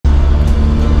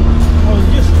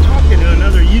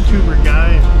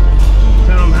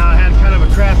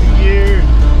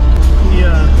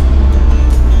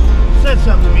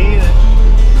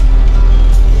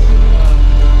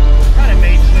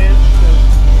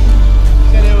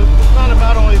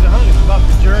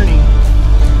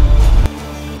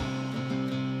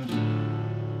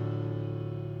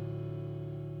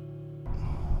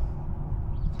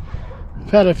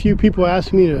I've had a few people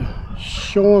ask me to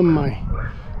show them my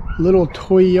little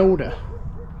Toyota.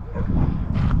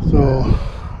 So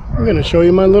I'm gonna show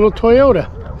you my little Toyota.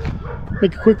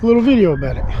 Make a quick little video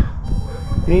about it.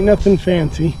 Ain't nothing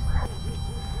fancy.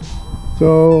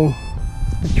 So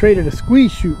I traded a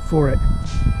squeeze chute for it.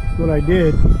 That's what I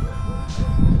did.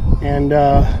 And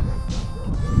the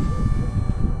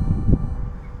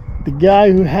guy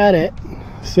who had it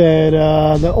said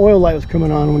the oil light was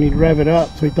coming on when he'd rev it up,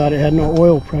 so he thought it had no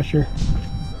oil pressure.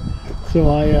 So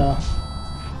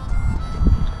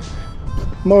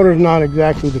motor's not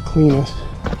exactly the cleanest.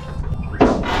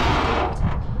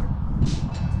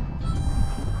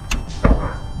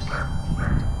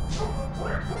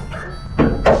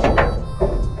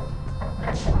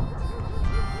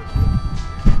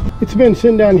 It's been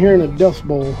sitting down here in a dust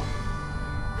bowl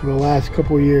for the last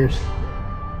couple of years.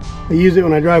 I use it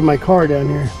when I drive my car down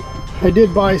here. I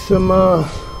did buy some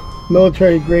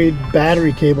military grade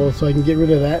battery cables so I can get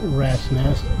rid of that rat's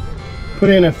nest. Put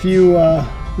in a few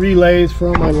relays for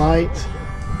all my lights.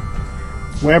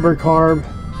 Weber carb.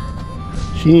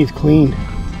 She needs cleaned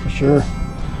for sure.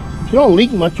 She don't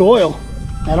leak much oil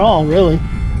at all, really.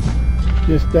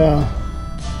 Just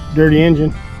dirty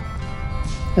engine.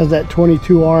 Has that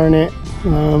 22R in it.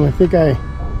 I think I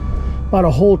bought a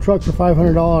whole truck for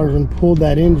 $500 and pulled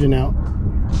that engine out.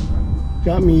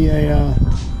 Got me a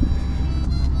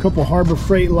couple Harbor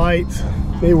Freight lights.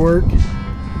 They work.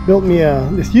 Built me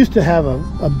this used to have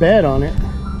a bed on it,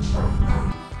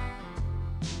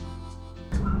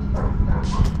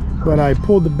 but I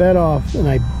pulled the bed off and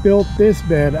I built this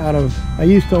bed out of, I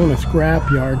used to own a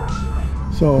scrap yard.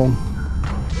 So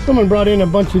someone brought in a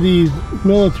bunch of these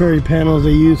military panels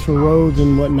they use for roads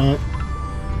and whatnot.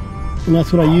 And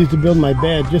that's what I used to build my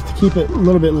bed, just to keep it a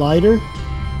little bit lighter.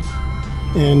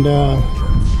 And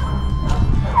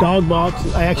dog box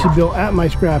I actually built at my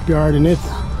scrap yard, and it's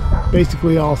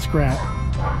basically all scrap.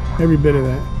 Every bit of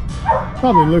that.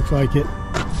 Probably looks like it.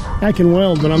 I can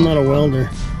weld, but I'm not a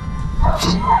welder.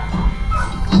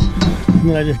 And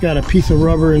then I just got a piece of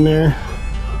rubber in there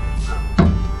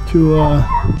to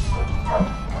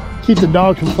keep the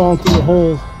dog from falling through the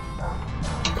holes.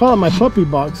 I call it my puppy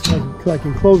box, because I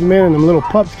can close them in and them little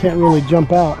pups can't really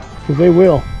jump out, because they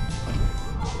will.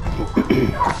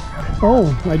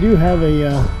 Oh, I do have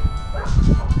a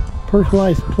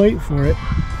personalized plate for it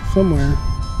somewhere.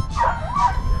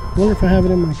 I wonder if I have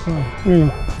it in my car. I don't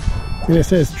know. And it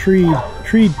says Treed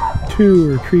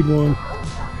 2 or Treed 1.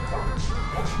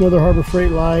 Another Harbor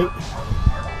Freight light.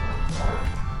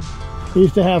 I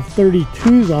used to have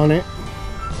 32s on it,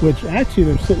 which actually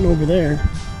they're sitting over there.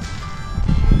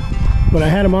 But I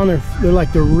had them on there. They're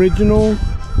like the original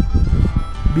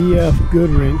BF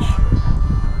Goodwrench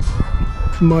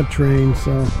mud train.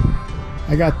 So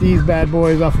I got these bad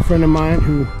boys off a friend of mine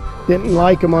who didn't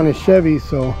like them on his Chevy,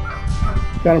 so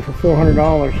got them for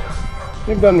 $400.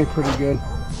 They've done me pretty good.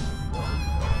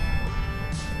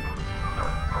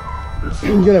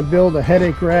 I'm gonna build a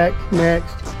headache rack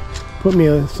next. Put me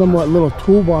a somewhat little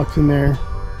toolbox in there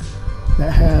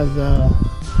that has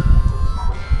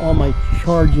all my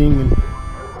charging and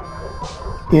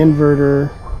inverter,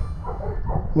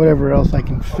 whatever else I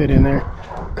can fit in there,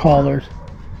 collars.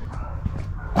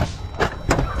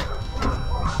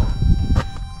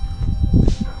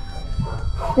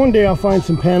 One day I'll find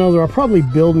some panels, or I'll probably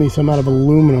build me some out of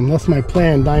aluminum. That's my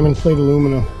plan, diamond plate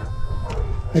aluminum.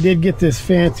 I did get this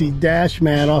fancy dash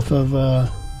mat off of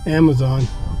Amazon.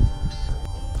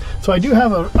 So I do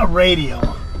have a radio.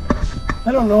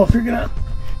 I don't know if you're gonna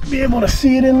be able to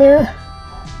see it in there.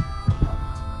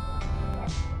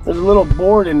 There's a little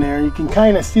board in there. You can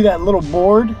kind of see that little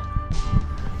board.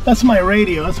 That's my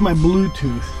radio. That's my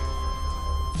Bluetooth.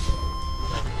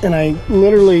 And I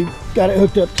literally got it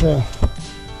hooked up to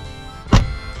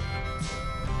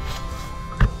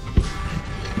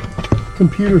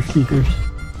computer speakers.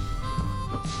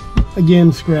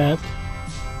 Again, scrapped.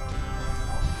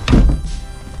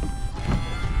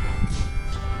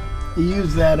 I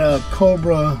use that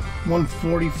Cobra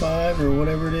 145 or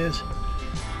whatever it is,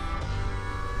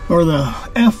 or the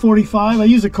F45. I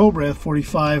use a Cobra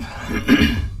F45.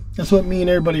 That's what me and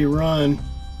everybody run.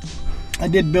 I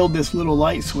did build this little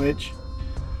light switch.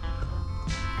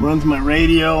 Runs my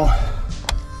radio.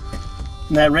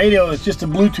 And that radio is just a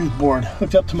Bluetooth board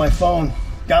hooked up to my phone.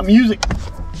 Got music.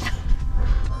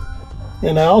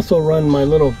 And I also run my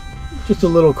little, just a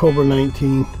little Cobra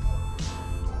 19.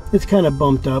 It's kind of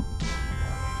bumped up.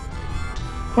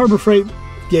 Harbor Freight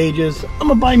gauges. I'm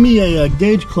gonna buy me a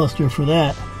gauge cluster for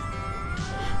that.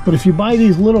 But if you buy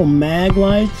these little mag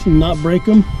lights and not break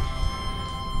them,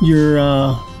 your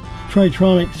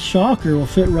Tritronic shocker will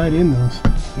fit right in those.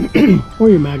 Or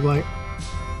your mag light.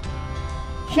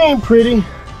 She ain't pretty,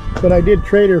 but I did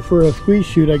trade her for a squeeze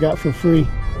chute I got for free.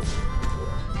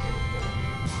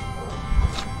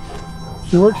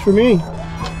 She works for me.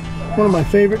 One of my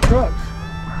favorite trucks.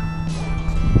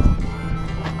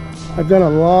 I've done a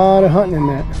lot of hunting in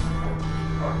that.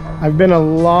 I've been a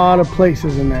lot of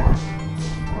places in that.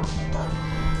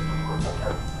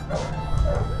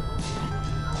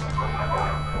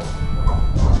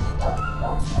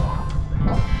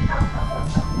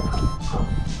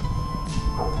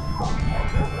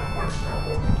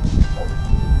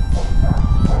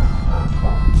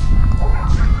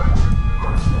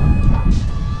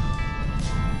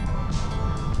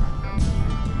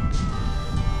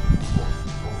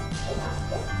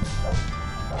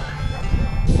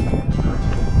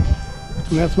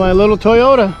 And that's my little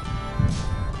Toyota.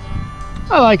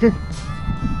 I like her.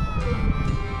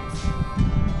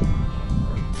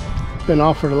 Been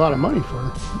offered a lot of money for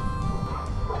her.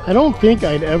 I don't think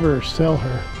I'd ever sell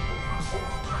her.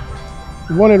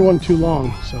 I wanted one too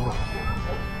long, so.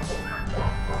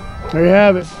 There you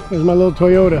have it. There's my little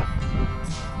Toyota.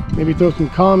 Maybe throw some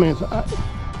comments.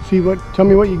 Tell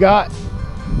me what you got.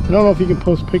 I don't know if you can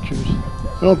post pictures.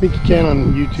 I don't think you can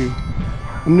on YouTube.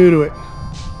 I'm new to it.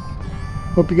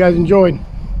 Hope you guys enjoyed.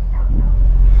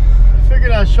 I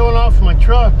figured I was showing off my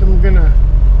truck. I'm gonna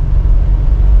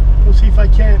go see if I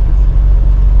can't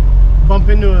bump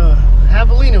into a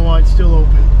Javelina while it's still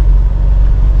open.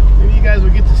 Maybe you guys will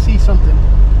get to see something.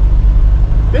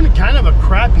 Been kind of a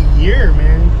crappy year,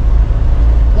 man.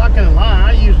 I'm not gonna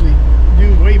lie, I usually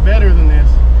do way better than this.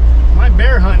 My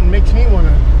bear hunting makes me want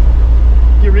to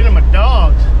get rid of my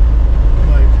dogs.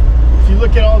 But if you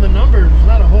look at all the numbers, there's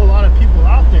not a whole lot of people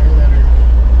out there that are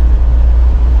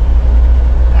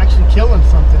actually killing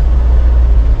something.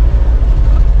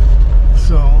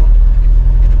 So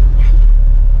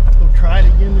we'll try it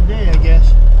again today, I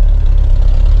guess,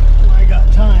 when I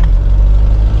got time.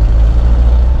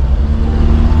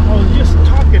 I was just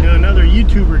talking to another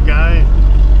YouTuber guy,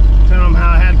 telling him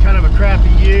how I had kind of a crappy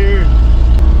year.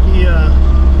 He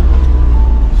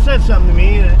said something to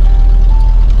me that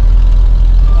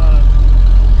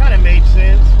kind of made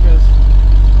sense, because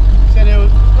he said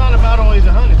it's not about always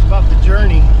a hunt, it's about the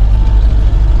journey.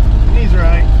 And he's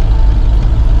right.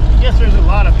 I guess there's a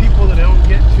lot of people that don't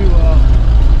get to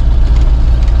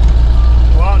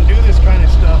go out and do this kind of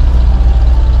stuff.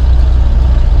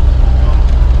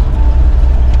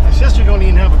 My sister don't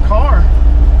even have a car.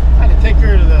 I had to take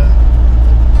her to the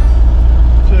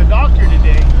doctor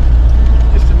today.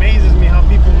 It just amazes me how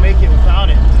people make it without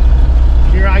it.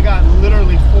 Here I got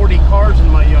literally 40 cars in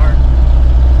my yard.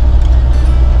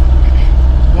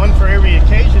 One for every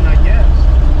occasion, I guess.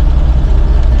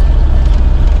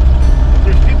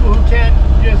 There's people who can't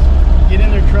just get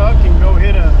in their truck and go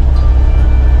hit a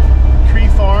tree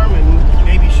farm and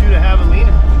maybe shoot a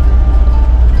Javelina.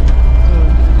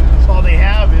 So all they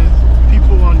have is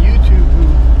people on YouTube who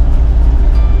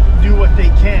do what they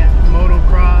can.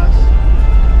 Motocross,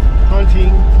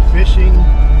 hunting, fishing,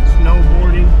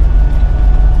 snowboarding.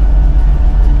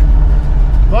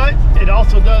 But it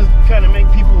also does kind of make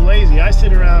people lazy. I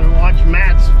sit around and watch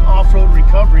Matt's off-road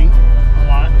recovery a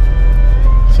lot.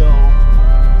 So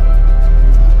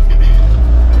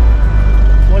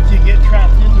once you get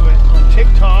trapped into it on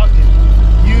TikTok and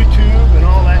YouTube and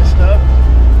all that stuff,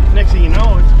 next thing you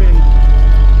know, it's been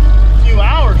a few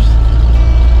hours.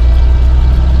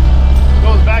 It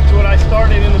goes back to what I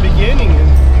started in the beginning, and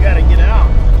you got to get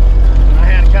out. And I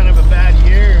had kind of a bad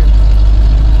year.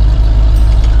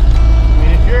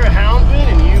 If you're a houndsman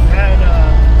and you've had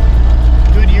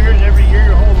good years every year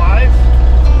your whole life,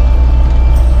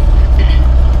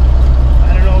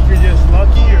 I don't know if you're just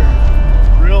lucky or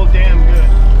real damn good.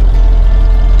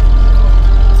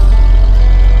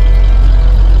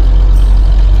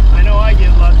 I know I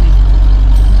get lucky.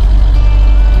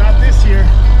 Not this year.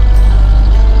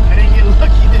 I didn't get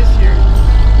lucky this year.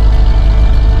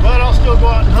 But I'll still go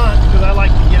out and hunt because I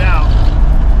like to get out.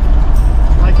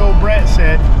 Like old Brett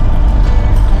said.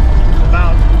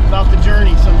 About the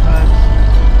journey sometimes.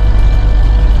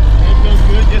 It feels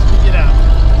good just to get out.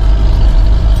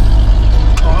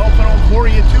 So I hope I don't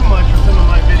bore you too much with some of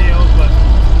my videos, but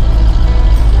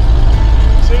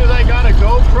as soon as I got a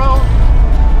GoPro,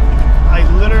 I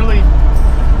literally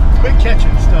quit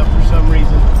catching stuff for some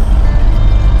reason.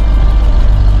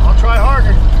 I'll try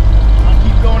harder. I'll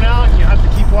keep going out, and you have to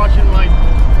keep watching my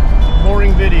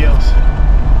boring videos.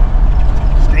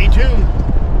 Stay tuned.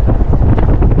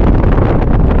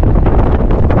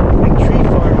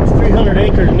 300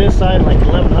 acres on this side and like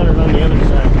 1,100 on the other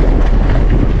side.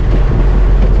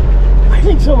 I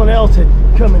think someone else had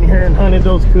come in here and hunted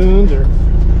those coons or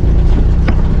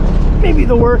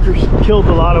workers killed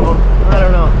a lot of them. I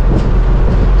don't know.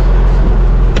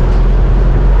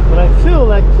 But I feel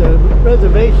like the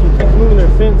reservation keeps moving their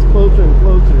fence closer and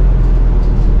closer.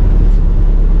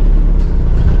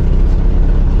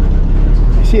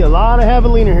 I see a lot of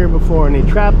javelina here before, and they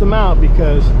trapped them out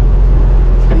because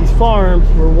these farms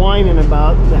were whining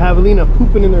about the javelina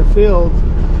pooping in their fields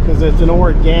because it's an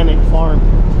organic farm.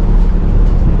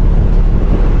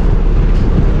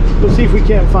 We'll see if we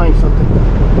can't find something.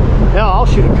 Yeah, I'll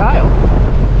shoot a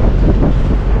coyote.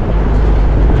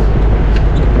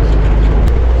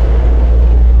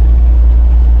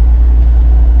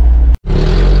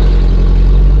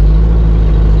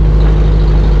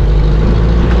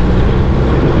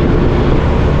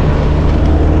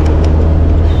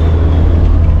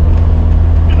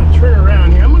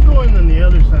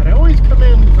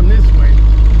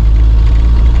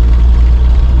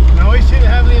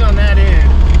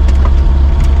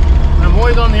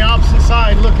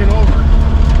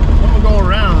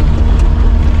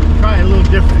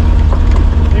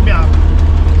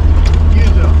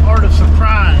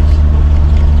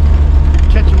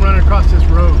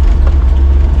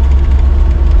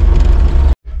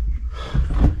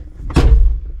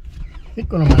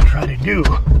 What I'm going to try to do,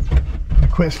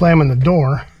 quit slamming the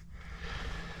door,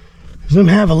 is them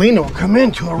javelina will come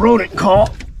into a rodent call.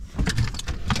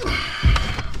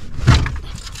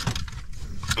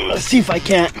 Let's see if I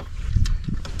can't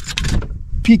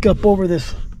peek up over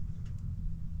this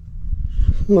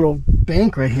little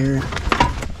bank right here and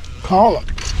call them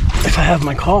if I have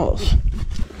my calls.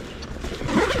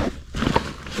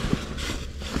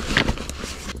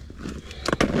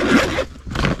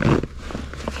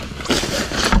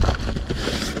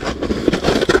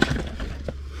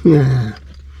 Yeah.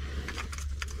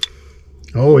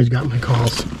 Always got my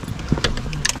calls.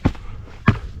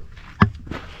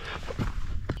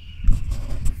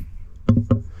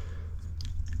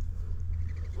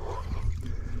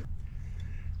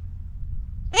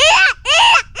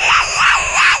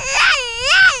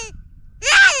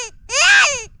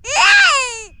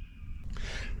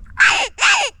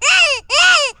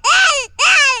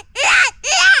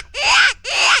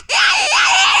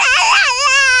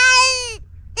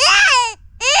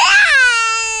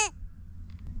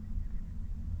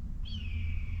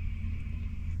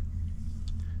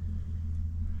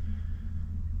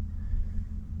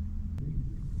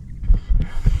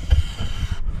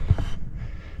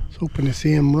 Hoping to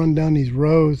see him run down these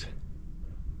rows.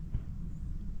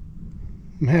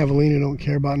 Javelina don't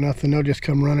care about nothing. They'll just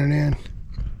come running in.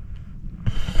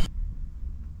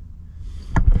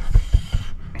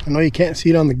 I know you can't see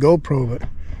it on the GoPro, but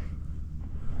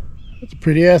that's a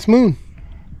pretty ass moon.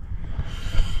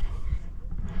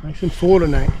 Nice and full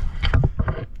tonight.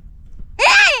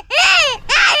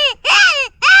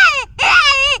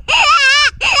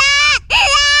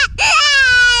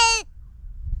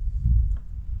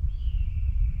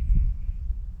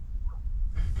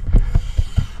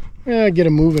 Yeah, get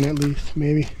them moving at least,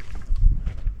 maybe.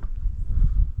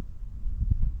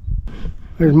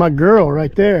 There's my girl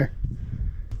right there.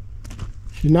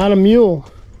 She's not a mule,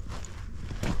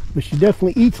 but she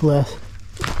definitely eats less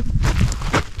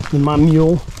than my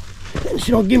mule. And she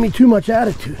don't give me too much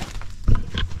attitude.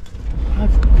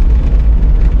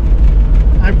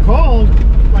 I've called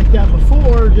like that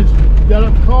before, just got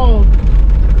up called,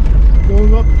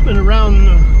 going up and around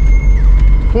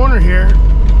the corner here.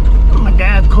 My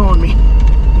dad's calling me.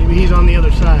 Maybe he's on the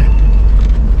other side.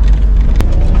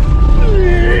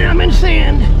 I'm in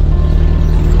sand.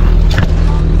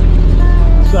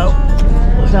 So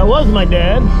that was my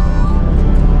dad.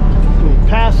 He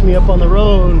passed me up on the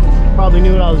road and probably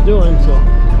knew what I was doing, so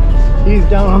he's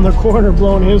down on the corner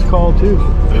blowing his call too.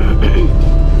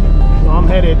 So I'm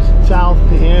headed south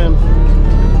to him.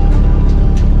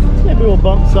 Maybe we'll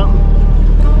bump something.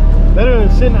 Better than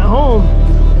sitting at home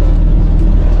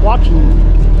watching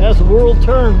as the world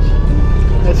turns,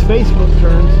 as Facebook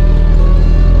turns.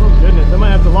 Oh goodness, I might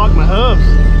have to lock my hubs.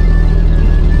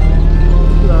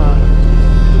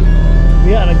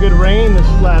 We had a good rain this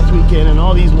last weekend and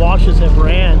all these washes have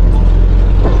ran.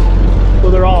 So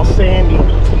they're all sandy.